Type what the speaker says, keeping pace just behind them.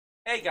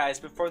Hey guys,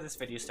 before this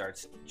video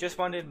starts, just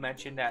wanted to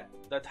mention that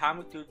the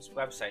Atomic Dudes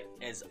website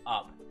is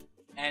up,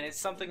 and it's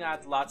something I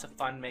had lots of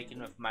fun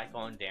making with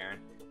Michael and Darren.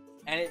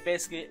 And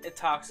it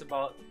talks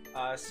about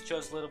us,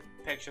 shows little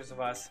pictures of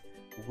us,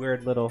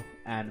 weird little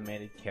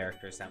animated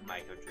characters that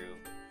Michael drew.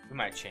 We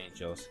might change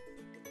those.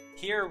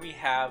 Here we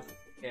have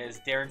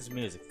is Darren's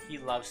music. He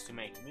loves to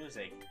make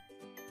music,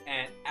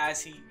 and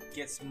as he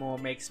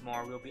makes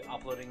more, we'll be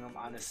uploading them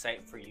on the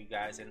site for you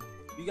guys, and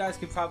you guys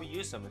can probably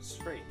use them. It's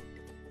free.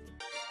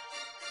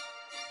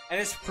 And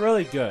it's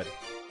really good.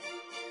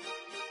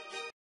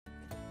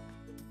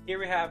 Here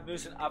we have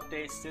news and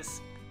updates.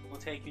 This will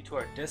take you to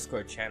our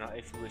Discord channel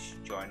if you wish to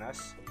join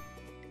us.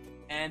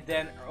 And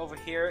then over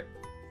here,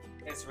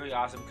 it's really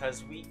awesome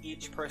because we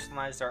each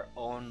personalized our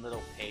own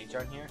little page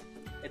on here.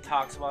 It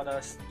talks about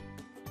us.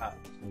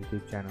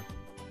 YouTube channel.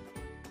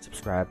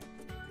 Subscribe.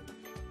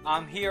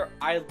 Here,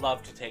 I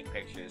love to take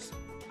pictures.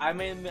 I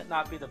may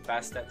not be the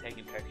best at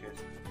taking pictures,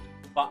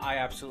 but I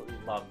absolutely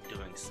love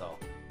doing so.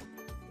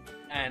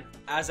 And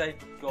as I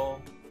go,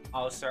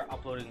 I'll start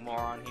uploading more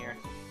on here.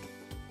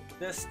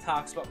 This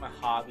talks about my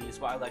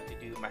hobbies, what I like to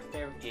do, my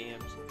favorite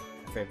games,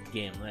 my favorite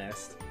game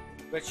list,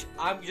 which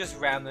I'm just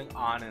rambling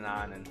on,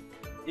 and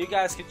you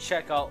guys can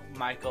check out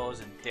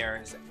Michael's and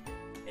Darren's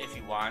if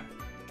you want.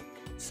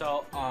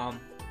 So,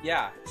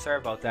 yeah, sorry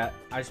about that.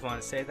 I just want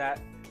to say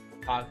that,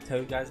 I'll tell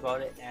you guys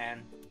about it,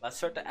 and let's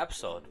start the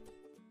episode.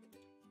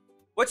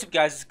 What's up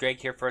guys, it's Greg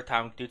here for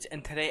Atomic Dudes,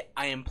 and today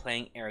I am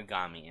playing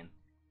Aragami. And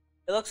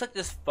it looks like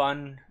this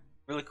fun,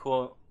 really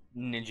cool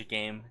ninja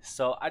game,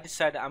 so I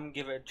decided I'm gonna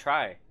give it a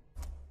try.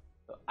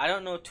 So I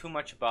don't know too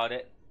much about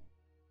it.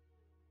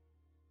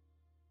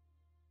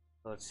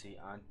 Let's see,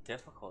 on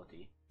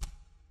difficulty.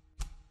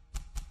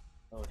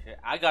 Oh shit,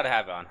 I gotta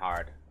have it on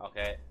hard,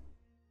 okay?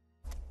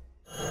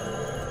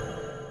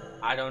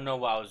 I don't know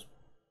what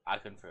I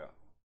couldn't figure out.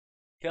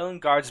 Killing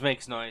guards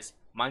makes noise.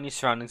 Mind your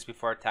surroundings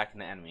before attacking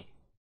the enemy.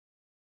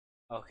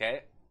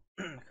 Okay.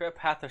 Create a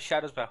path of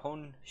shadows by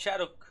hone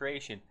shadow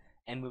creation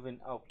and moving.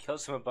 Oh,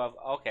 kills from above.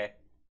 Okay.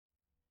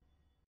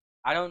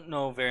 I don't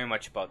know very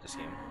much about this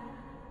game.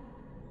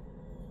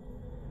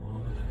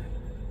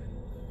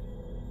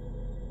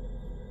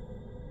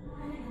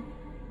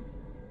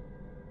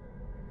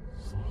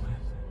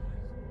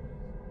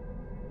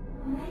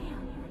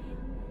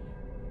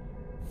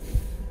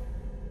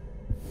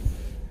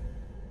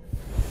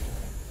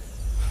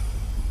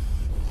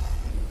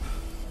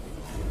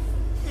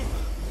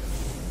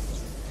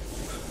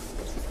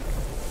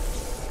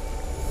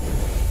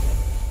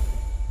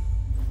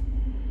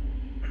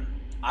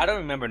 I don't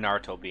remember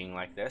Naruto being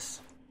like this.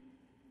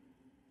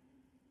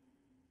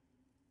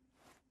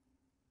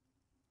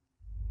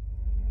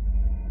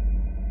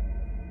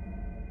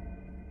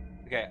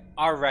 Okay,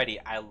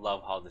 already I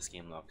love how this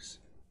game looks.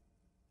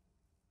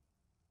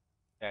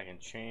 Okay, I can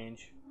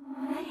change.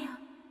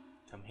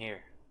 Come here.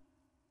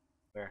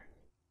 Where?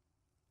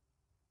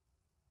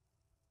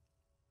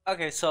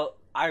 Okay, so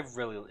I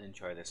really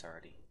enjoy this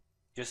already.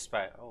 Just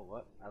by oh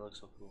what? That looks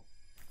so cool.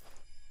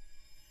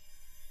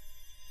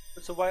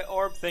 It's a white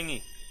orb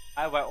thingy.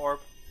 Hi, white orb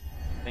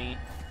thingy.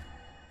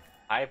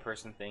 Hi,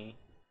 person thingy.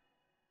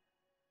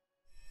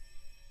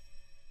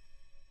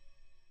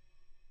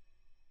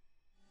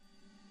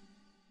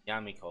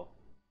 Yamiko.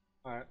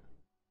 Alright.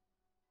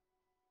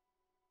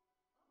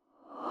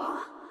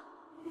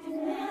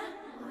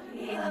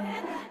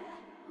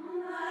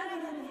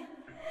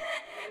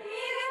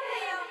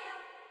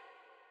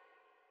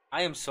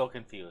 I am so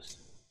confused.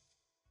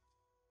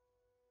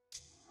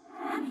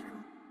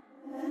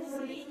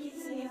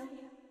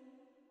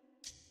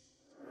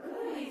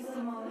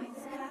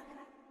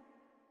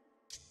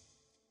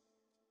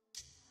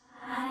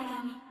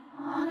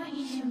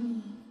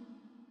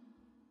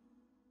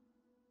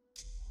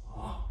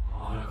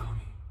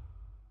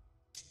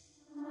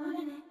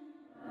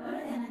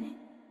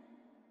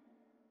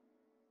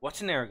 What's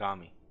an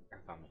Aragami?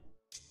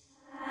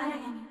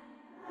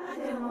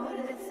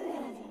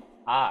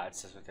 Ah, it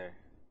says right there.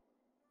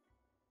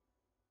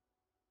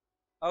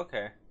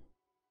 Okay.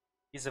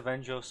 He's a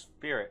vengeful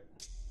spirit.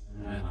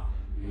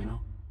 You know?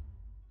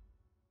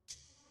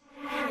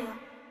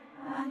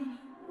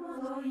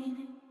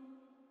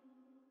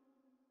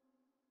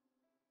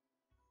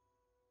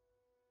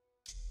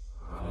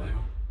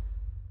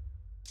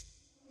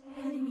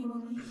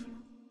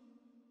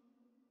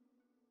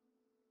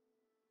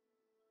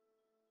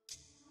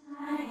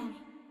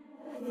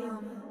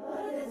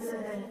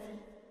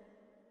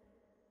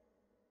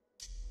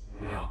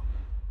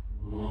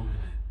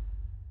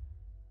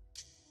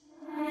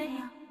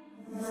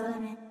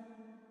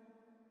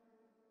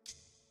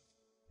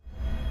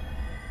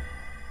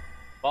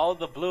 Follow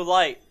the blue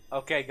light.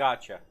 Okay,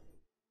 gotcha.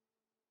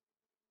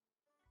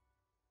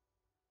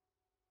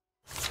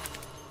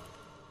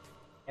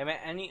 Am I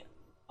any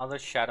other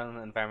shadow in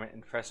the environment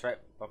and press right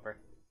bumper?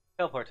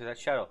 Teleport to that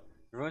shadow.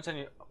 The ruins on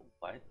your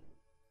what?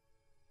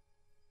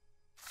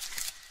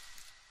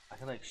 I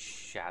can like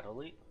shadow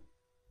leap?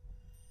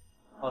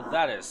 Oh,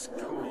 that is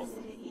cool.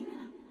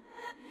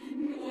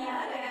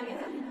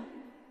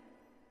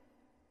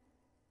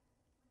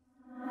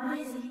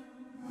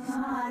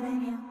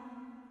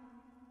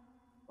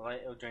 The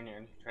light will drain your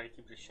energy. Try to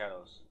keep the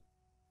shadows.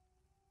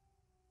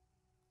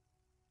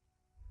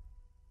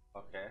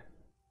 Okay.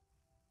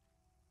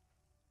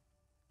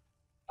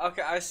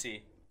 Okay, I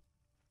see.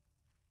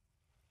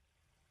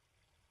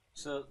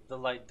 So the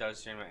light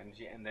does drain my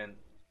energy, and then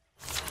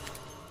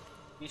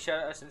these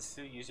shadow essence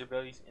to use your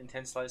abilities.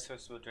 Intense light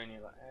source will drain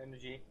your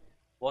energy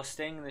while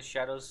staying in the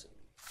shadows.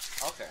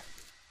 Okay,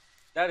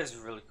 that is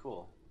really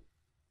cool.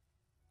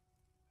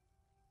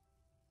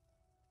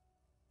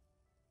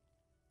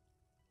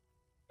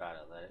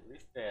 Gotta let it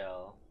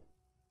refill.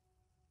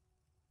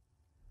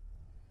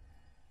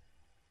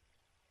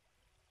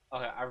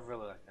 Okay, I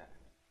really like that.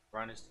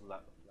 Run is the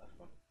left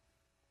one.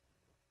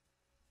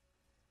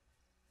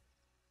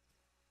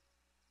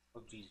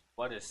 Oh geez,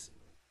 what is?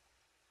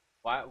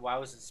 Why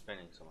was it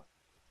spinning so much?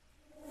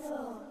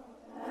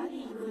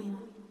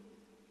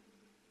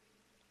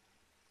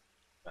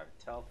 Gotta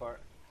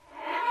teleport.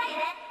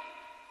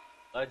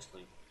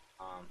 Allegedly.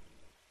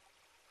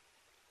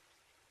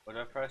 What do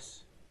I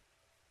press?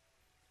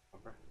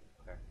 Remember?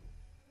 Okay.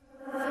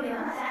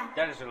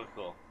 That is really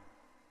cool.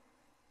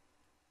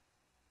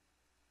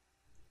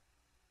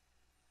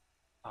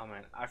 Oh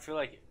man, I feel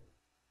like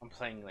I'm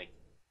playing like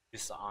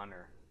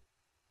Dishonor.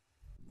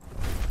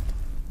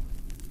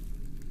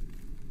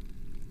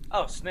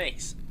 Oh,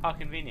 snakes. How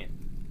convenient.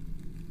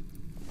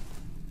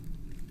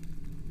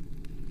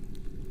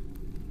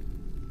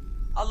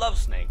 I love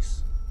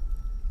snakes.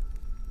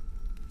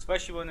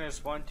 Especially when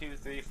there's 1, 2,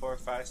 3, 4,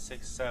 5,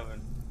 6,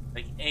 7,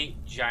 like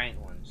 8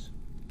 giant ones.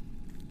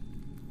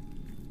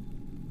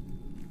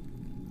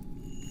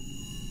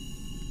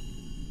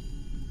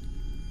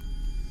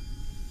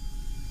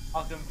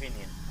 How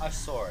convenient. A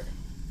sword.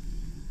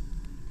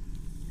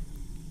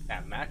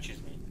 That matches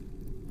me.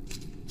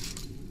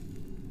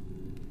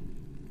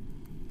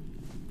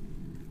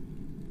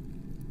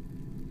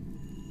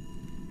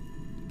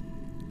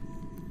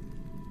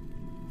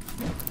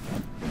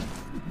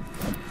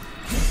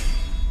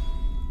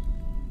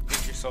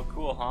 Think you're so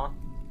cool, huh?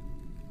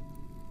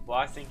 Well,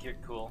 I think you're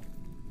cool.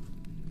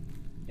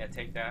 Yeah,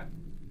 take that.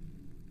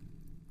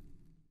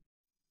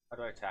 How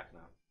do I attack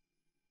now?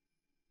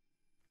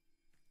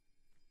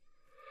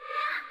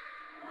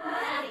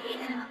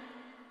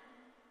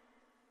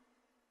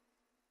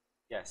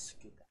 Yes,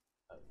 get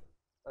that.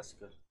 That's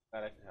good.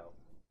 Glad I can help.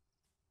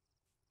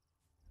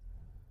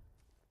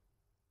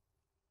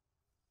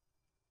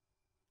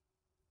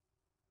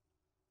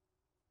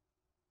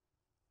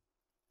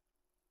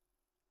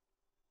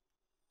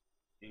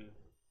 Dude.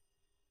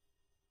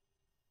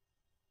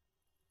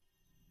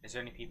 Is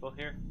there any people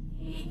here?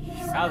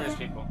 Oh, there's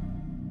people.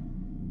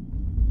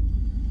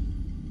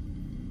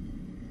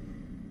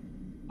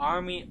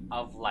 Army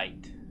of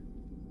Light.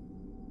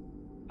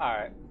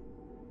 Alright.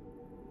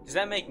 Does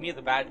that make me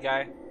the bad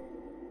guy?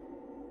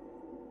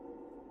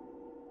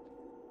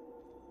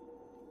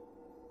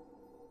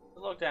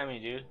 Look at me,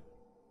 dude.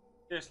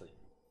 Seriously.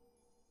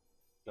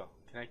 Go.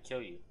 Can I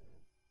kill you?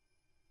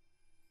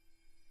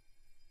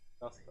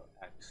 Let's go.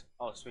 X.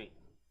 Oh, sweet.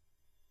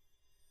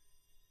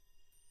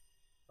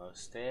 I'll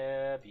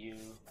stab you.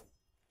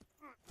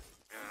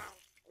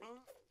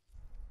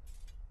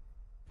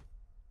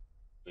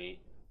 Sweet.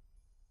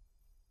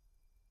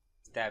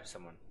 Stab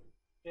someone.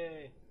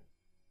 Yay.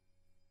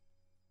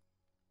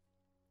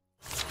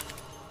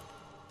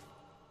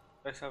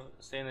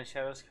 Stay in the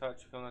shadows,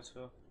 couch, come let's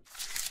go.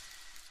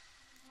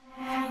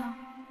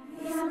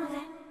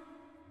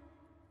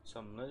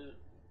 Some limited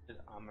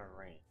armor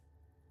range.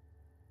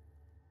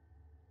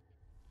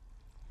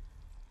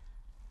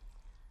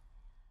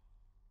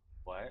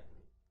 What?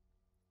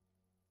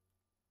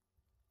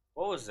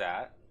 What was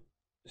that?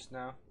 Just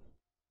now?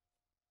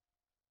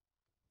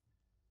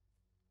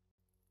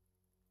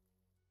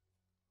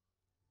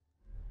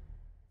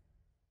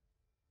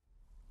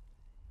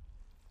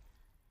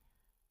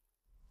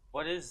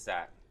 What is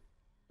that?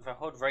 If I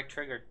hold right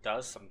trigger, it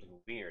does something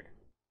weird.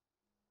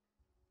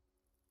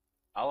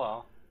 Oh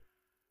well.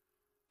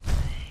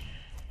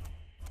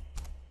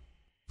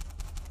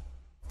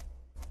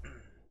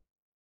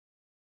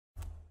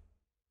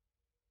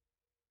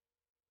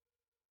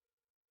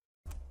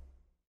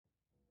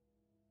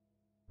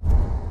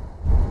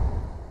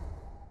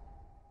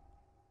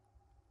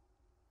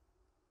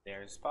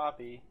 There's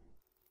Poppy.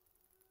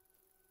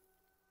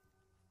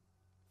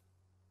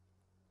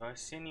 Do I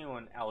see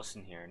anyone else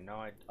in here?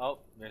 No, oh,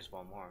 there's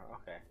one more.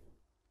 Okay.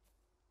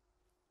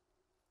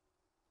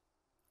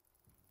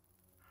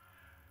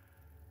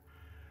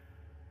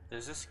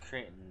 Does this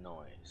create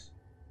noise?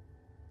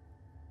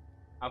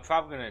 I'm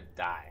probably gonna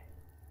die.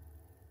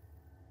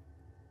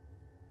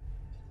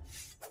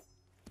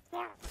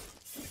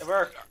 It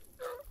worked.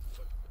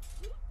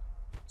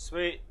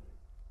 Sweet.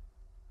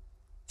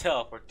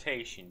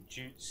 Teleportation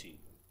jutsu.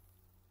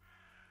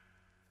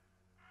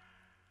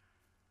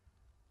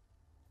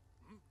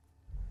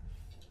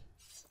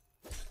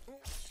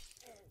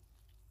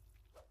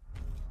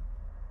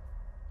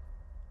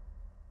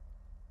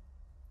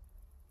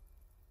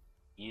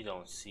 You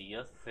don't see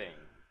a thing.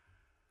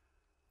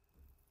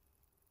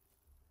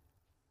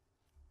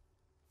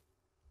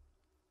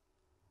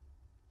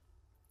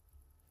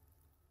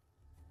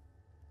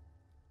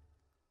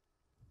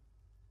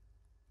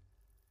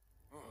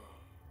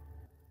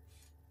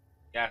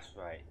 That's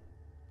right.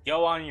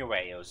 Go on your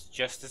way. It was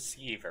just a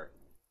skeever.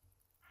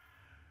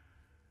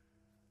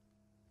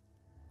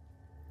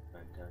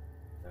 Dun, dun,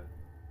 dun.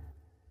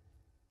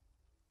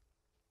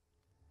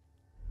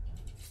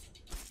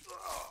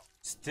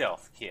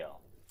 Stealth kill.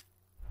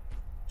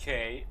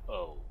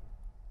 KO.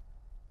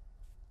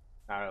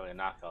 Not really a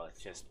knockout,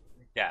 it's just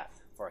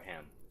death for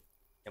him.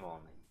 Him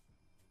only.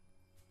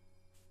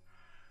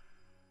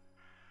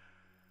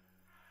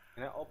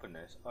 Can I open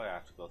this? Oh, yeah, I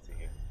have to go through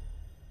here.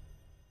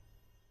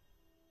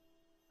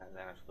 And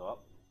then I have to go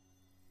up.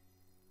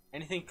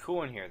 Anything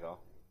cool in here, though?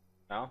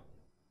 No?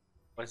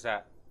 What's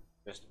that?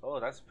 Just, oh,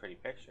 that's a pretty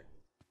picture.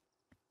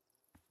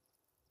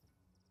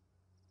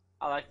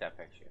 I like that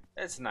picture.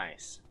 It's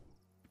nice.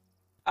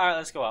 Alright,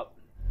 let's go up.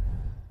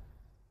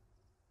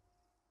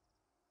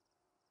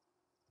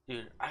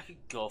 Dude, I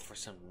could go for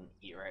something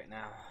to eat right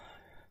now.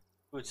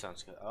 Food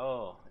sounds good.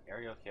 Oh,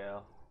 aerial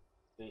kill.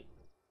 Sweet.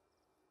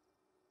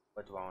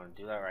 But do I want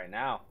to do that right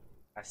now?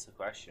 That's the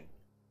question.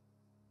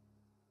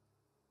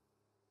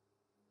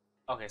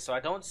 Okay, so I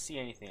don't see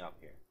anything up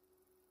here.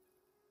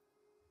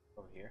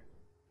 Over here.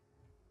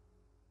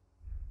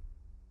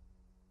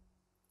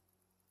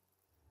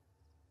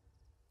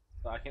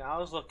 So I can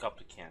always look up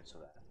to cancel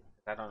that.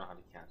 I don't know how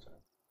to cancel it.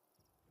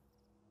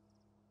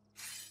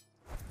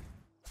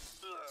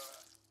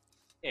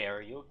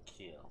 Aerial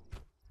kill.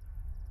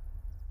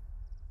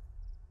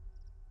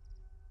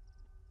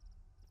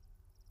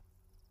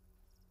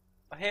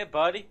 Oh, hey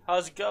buddy,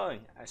 how's it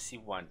going? I see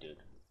one dude.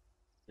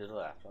 To the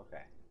left,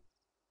 okay.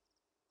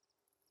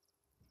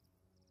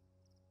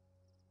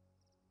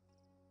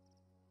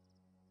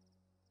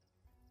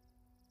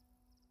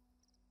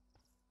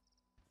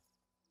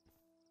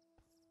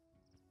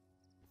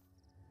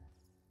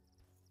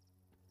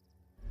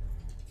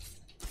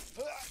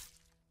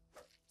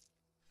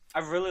 I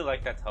really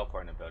like that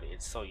teleporting ability.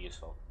 It's so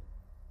useful.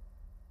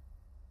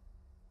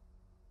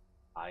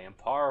 I am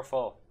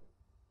powerful.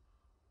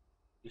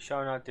 You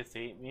shall not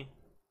defeat me.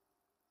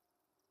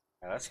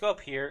 Now let's go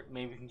up here.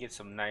 Maybe we can get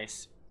some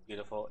nice,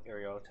 beautiful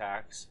aerial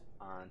attacks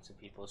on some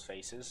people's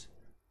faces.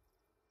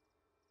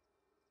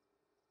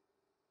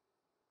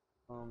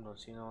 Don't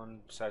see no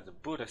one besides the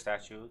Buddha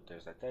statue.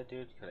 There's that dead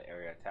dude. Could have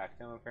area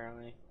attacked him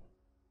apparently.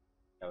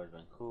 That would have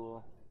been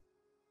cool.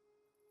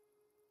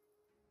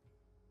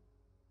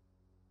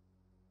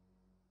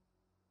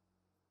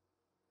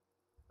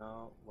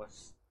 No,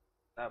 what's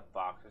that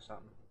box or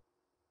something?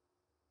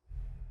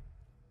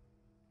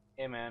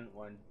 Hey man,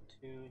 1,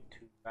 2,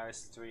 2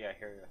 guys, 3. I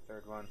hear a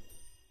third one.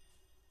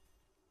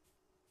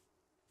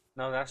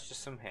 No, that's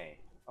just some hay.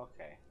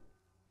 Okay.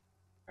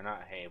 Or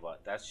not hay,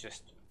 but that's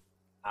just,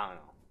 I don't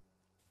know.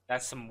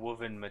 That's some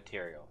woven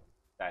material.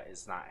 That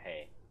is not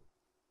hay.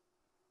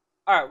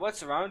 Alright,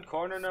 what's around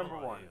corner number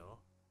 1?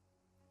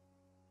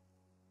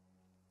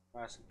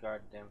 That's a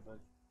goddamn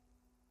foot.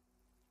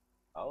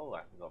 Oh, I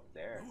can go up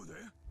there.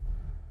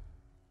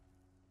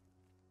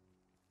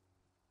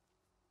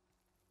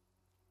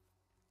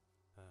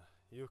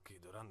 Yuki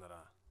Duranda da.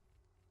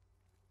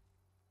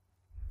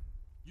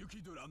 Yuki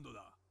Duranda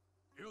da.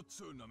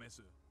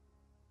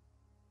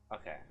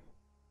 Okay.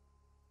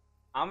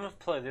 I'm gonna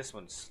play this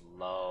one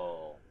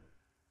slow.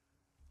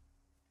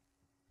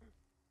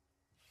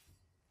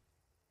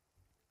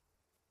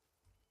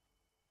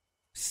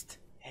 Psst.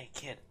 Hey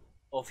kid,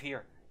 over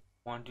here.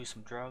 Wanna do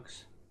some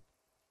drugs?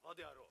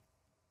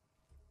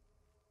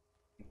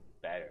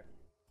 Better.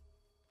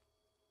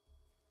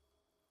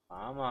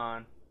 Come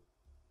on.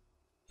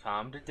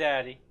 Come to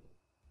daddy.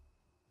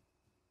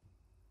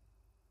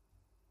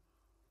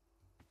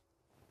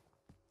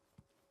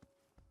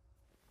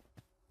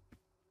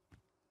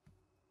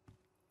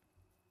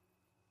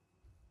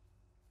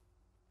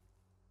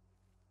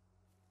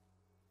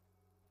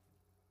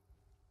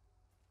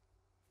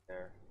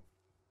 There.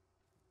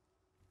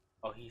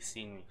 Oh, he's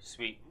seen me.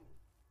 Sweet.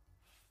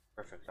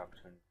 Perfect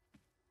opportunity.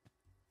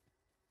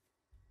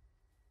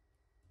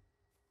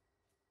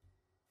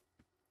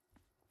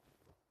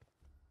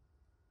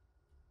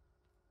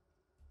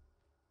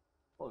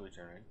 We'll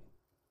regenerate.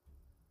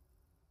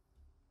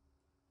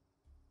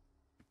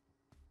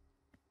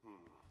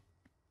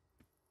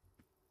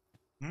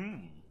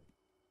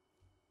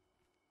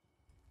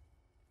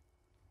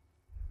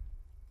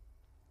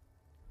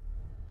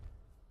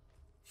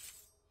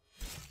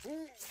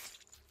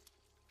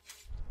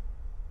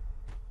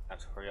 Have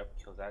to hurry up,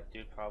 kill that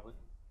dude probably.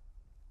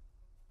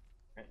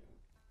 Right.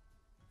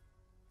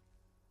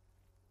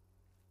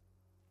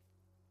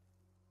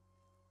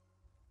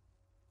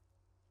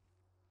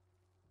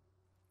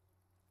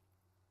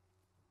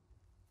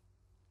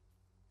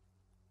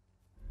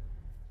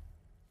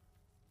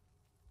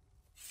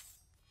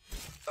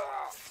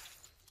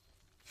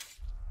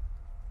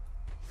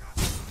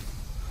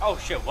 Oh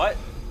shit, what?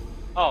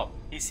 Oh,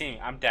 he's seeing me.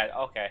 I'm dead.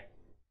 Okay.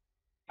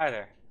 Hi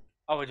there.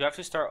 Oh, would you have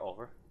to start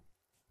over?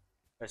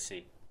 Let's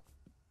see.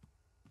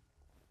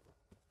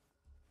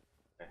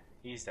 Okay,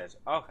 he's dead.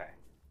 Okay.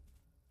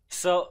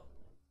 So,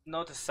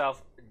 note to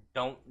self,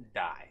 don't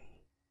die.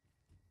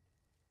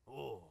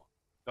 Oh.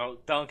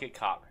 Don't get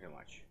caught pretty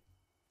much.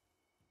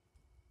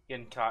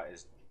 Getting caught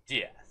is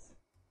death.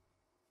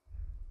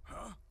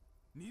 Huh?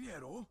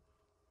 Ninero?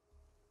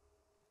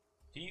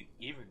 Do you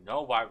even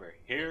know why we're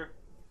here?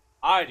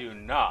 I do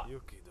not.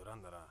 Yuki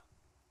Durandara.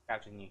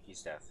 Captain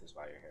Yuki's death is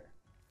why you're here.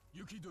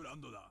 Yuki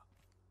Durando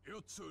da.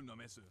 Yotsu no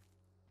mesu.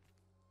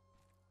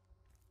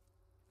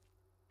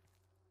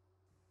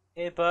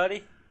 Hey,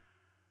 buddy.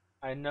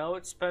 I know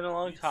it's been a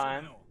long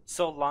time.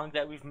 So long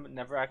that we've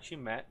never actually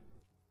met.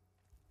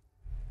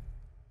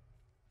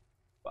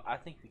 But I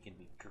think we can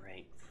be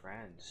great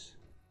friends.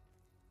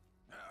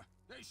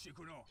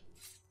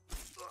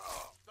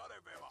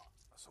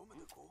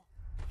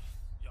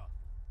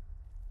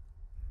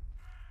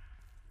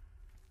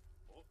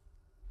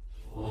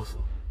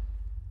 Also.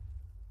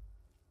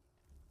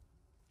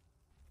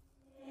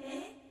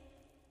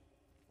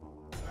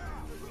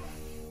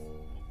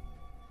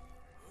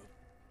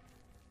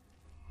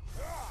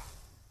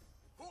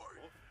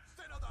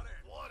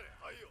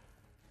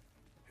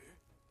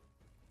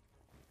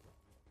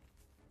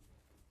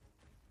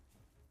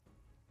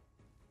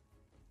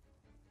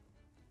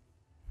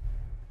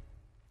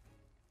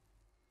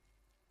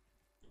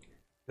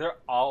 They're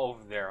all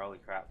over there, holy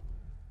crap.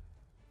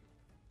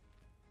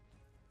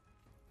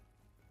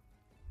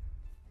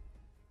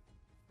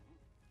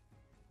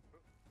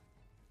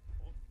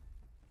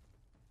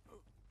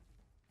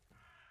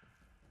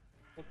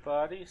 Hey,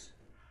 buddies.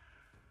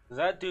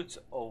 That dude's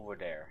over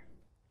there.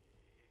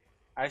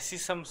 I see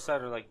some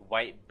sort of like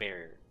white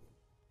barrier.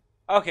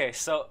 Okay,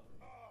 so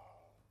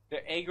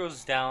the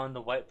aggro's down,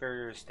 the white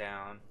barrier's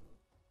down.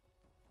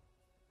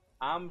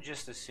 I'm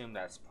just assuming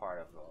that's part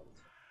of it.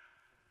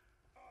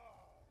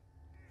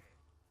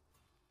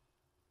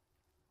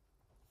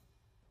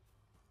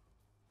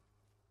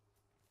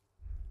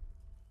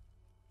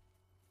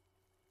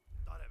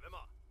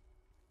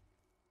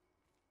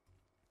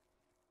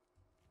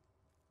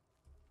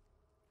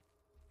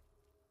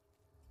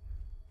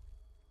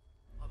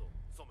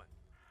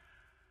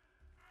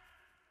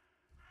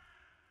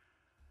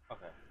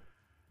 Okay.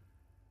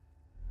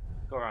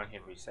 Go around here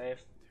to be safe.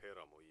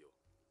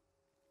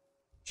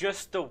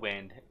 Just the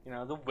wind. You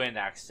know, the wind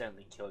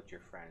accidentally killed your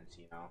friends,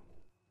 you know.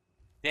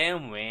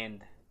 Damn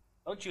wind.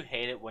 Don't you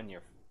hate it when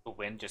the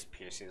wind just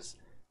pierces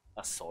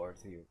a sword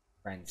through your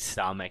friend's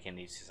stomach and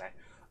he's just like,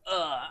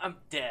 ugh, I'm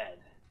dead.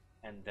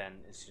 And then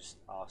it's just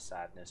all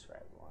sadness for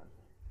everyone.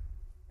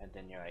 And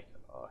then you're like,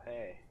 oh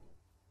hey.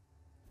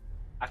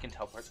 I can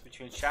teleport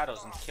between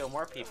shadows and kill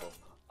more people.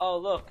 Oh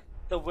look,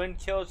 the wind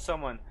killed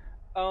someone.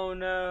 Oh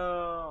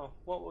no,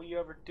 what will you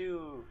ever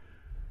do?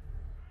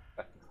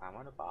 I can climb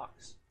on a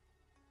box.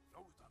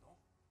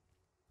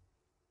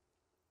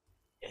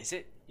 Is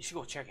it? You should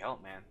go check it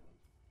out, man.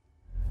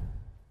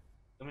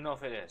 Let me know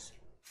if it is.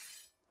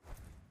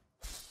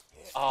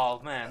 Oh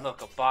man,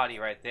 look, a body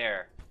right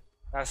there.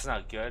 That's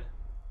not good.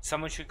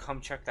 Someone should come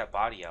check that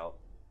body out.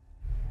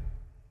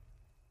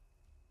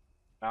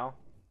 No?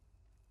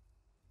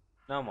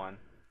 No one?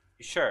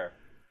 You sure?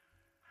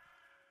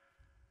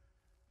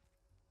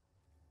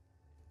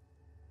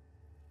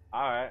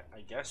 Alright,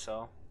 I guess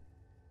so.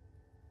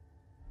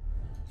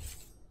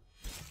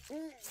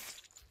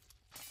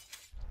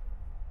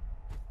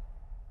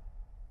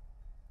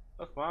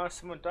 Look, Mom,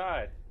 someone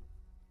died.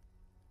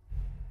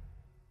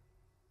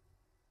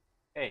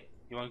 Hey,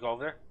 you wanna go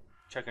over there?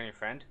 Check on your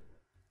friend?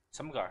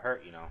 Someone got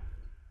hurt, you know.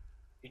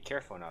 Be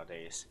careful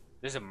nowadays.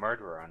 There's a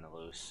murderer on the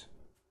loose.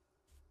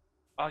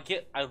 I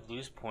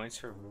lose points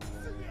for...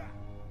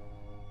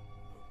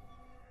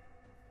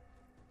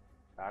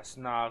 That's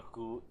not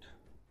good.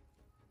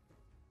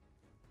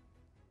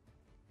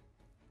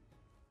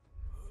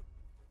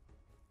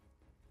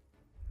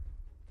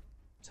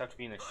 Just have to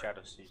be in the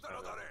shadow so you can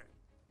go.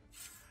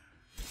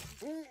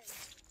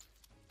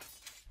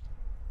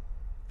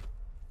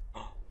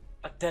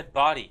 A dead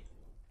body.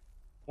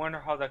 Wonder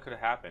how that could have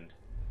happened.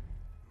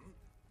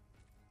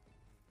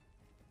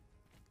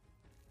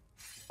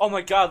 Oh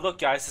my god, look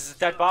guys, this is a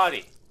dead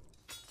body.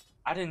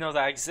 I didn't know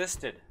that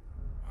existed.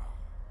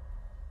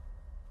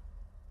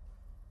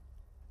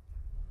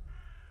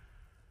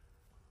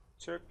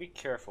 Sir, be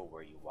careful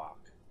where you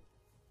walk.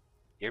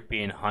 You're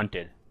being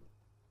hunted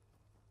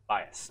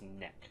by a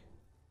snake.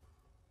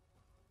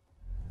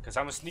 Cause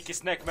I'm a sneaky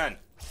snake man.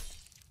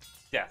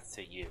 Death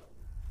to you.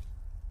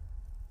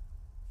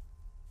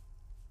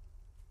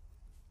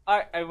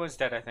 Alright, everyone's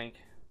dead, I think.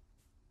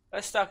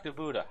 Let's talk to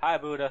Buddha. Hi,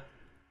 Buddha.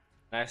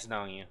 Nice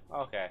knowing you.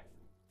 Okay.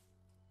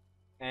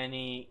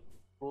 Any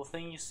cool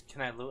things?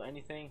 Can I loot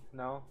anything?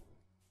 No?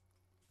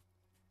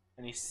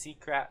 Any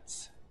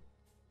secrets?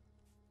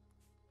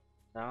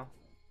 No?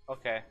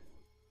 Okay.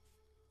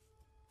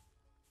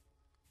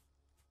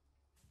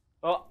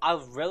 Well,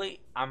 I'm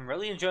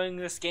really enjoying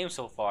this game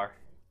so far.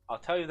 I'll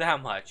tell you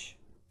that much.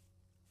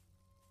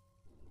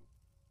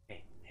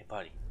 Hey,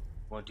 buddy.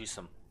 Wanna do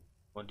some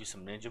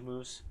ninja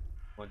moves?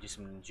 Wanna do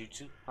some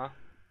ninjutsu? Huh?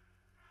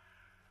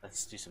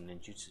 Let's do some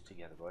ninjutsu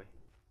together, boy.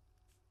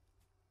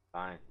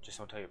 Fine. Just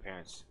don't tell your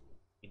parents.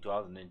 You can do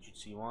all the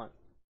ninjutsu you want.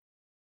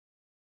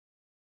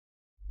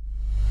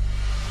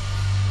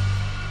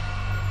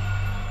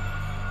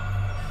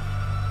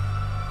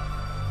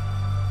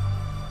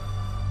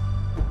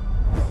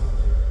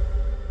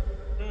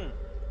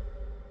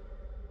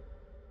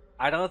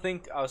 I don't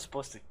think I was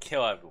supposed to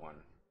kill everyone.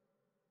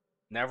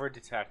 Never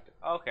detected.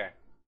 Okay.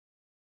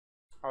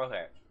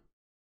 Okay.